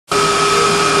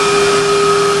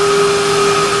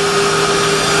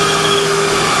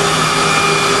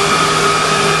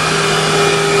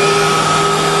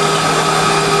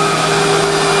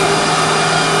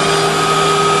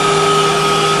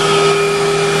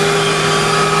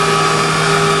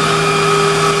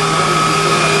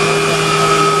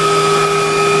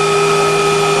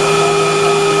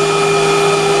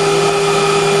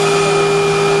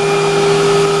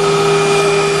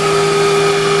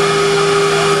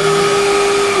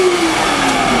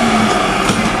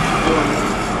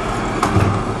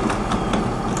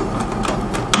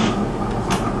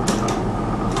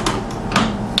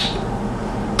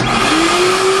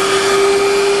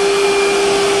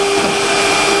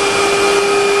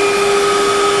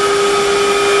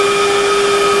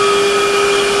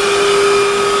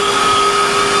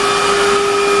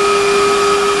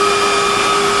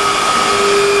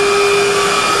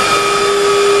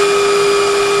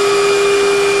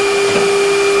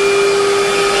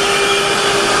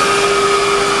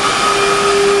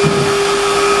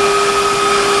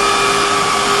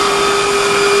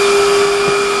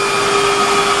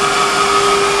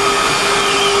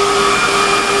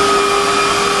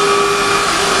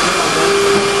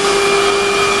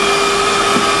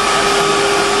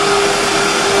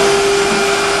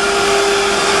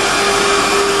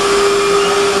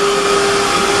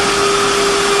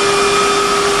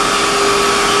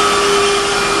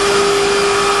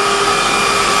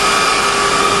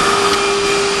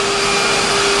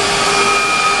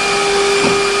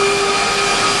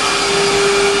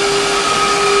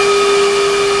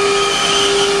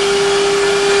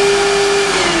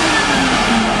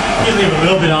You leave a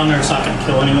little bit on there, it's not going to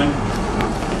kill anything.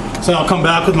 So I'll come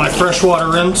back with my freshwater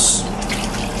rinse.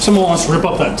 Someone wants to rip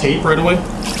up that tape right away.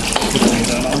 Leave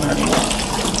that on there.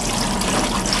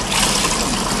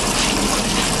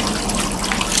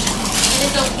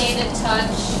 It's okay to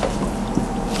touch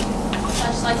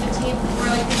like the tape where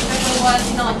like the stripper was,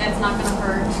 you know, like that's not gonna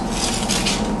hurt.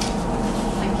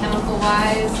 Like chemical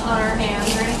wise on our hands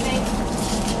or anything.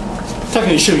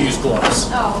 Technically you should use gloves.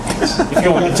 Oh, okay. If you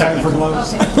don't want to tag for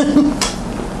gloves. Okay.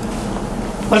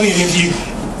 I mean, if you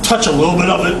touch a little bit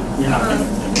of it, you're not gonna.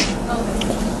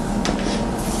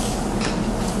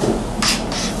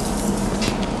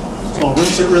 So I'll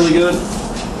rinse it really good.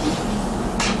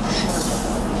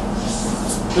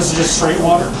 This is just straight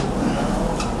water.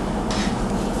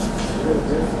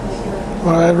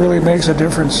 Well, that really makes a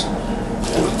difference.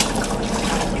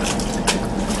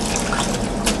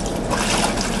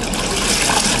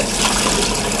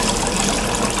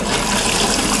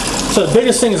 So the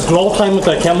biggest thing is dwell time with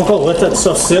that chemical. Let that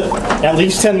stuff sit at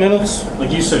least 10 minutes.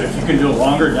 Like you said, if you can do it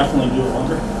longer, definitely do it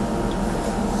longer.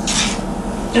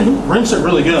 And rinse it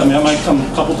really good. I mean, I might come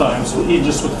a couple times. We'll eat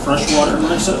just with fresh water and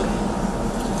rinse it.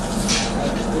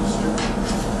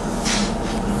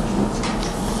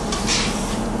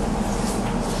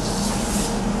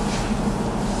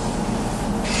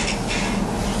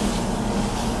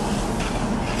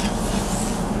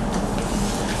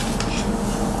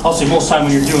 I'll see most time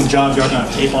when you're doing jobs, you're going to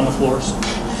have tape on the floors.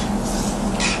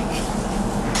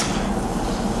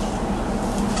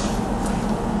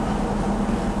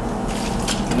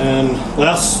 And then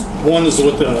last one is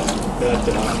with that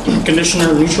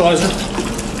conditioner neutralizer.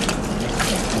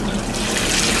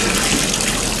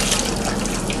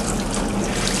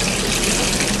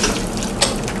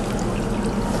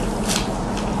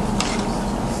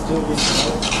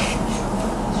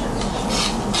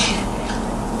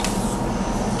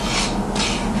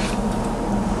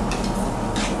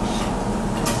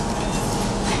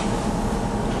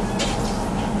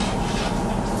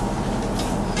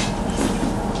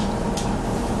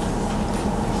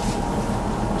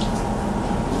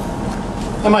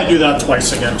 I might do that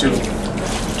twice again too.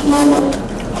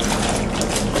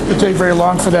 It take very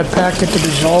long for that packet to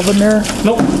dissolve in there?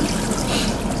 Nope.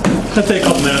 That'll take a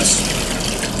couple minutes.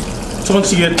 So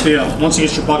once you get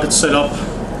your bucket set up,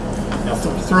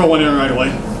 throw one in right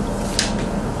away.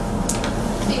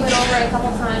 So you went over it a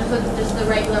couple times with just the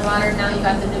regular water, now you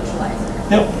got the neutralizer.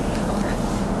 Yep. Okay.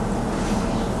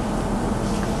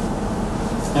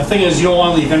 The thing is, you don't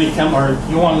want to leave any you don't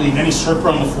want to leave any stripper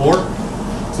on the floor.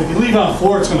 So if you leave it on the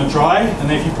floor, it's going to dry, and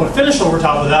then if you put a finish over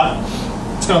top of that,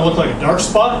 it's going to look like a dark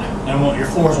spot, and your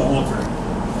floors won't look very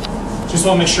good. Just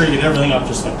want to make sure you get everything up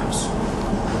just like this.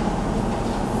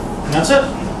 And that's it.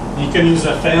 And you can use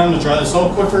that fan to dry this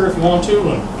out quicker if you want to,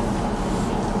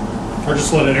 or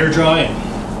just let it air dry. And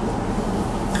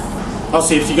I'll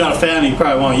see if you got a fan, you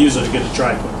probably want to use it to get it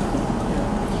dry quick.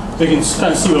 You can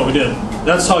kind of see what we did.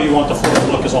 That's how you want the floor to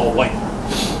look, is all white.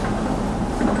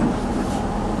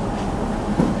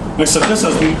 Like I said, this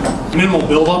has minimal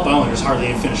buildup. I don't think there's hardly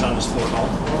any finish on this floor at all.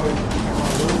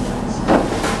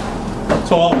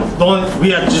 So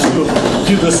we have to just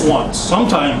do this once.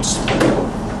 Sometimes,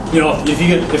 you know,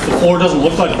 if the floor doesn't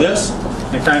look like this,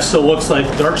 it kind of still looks like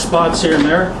dark spots here and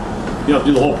there, you have to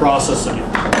do the whole process again.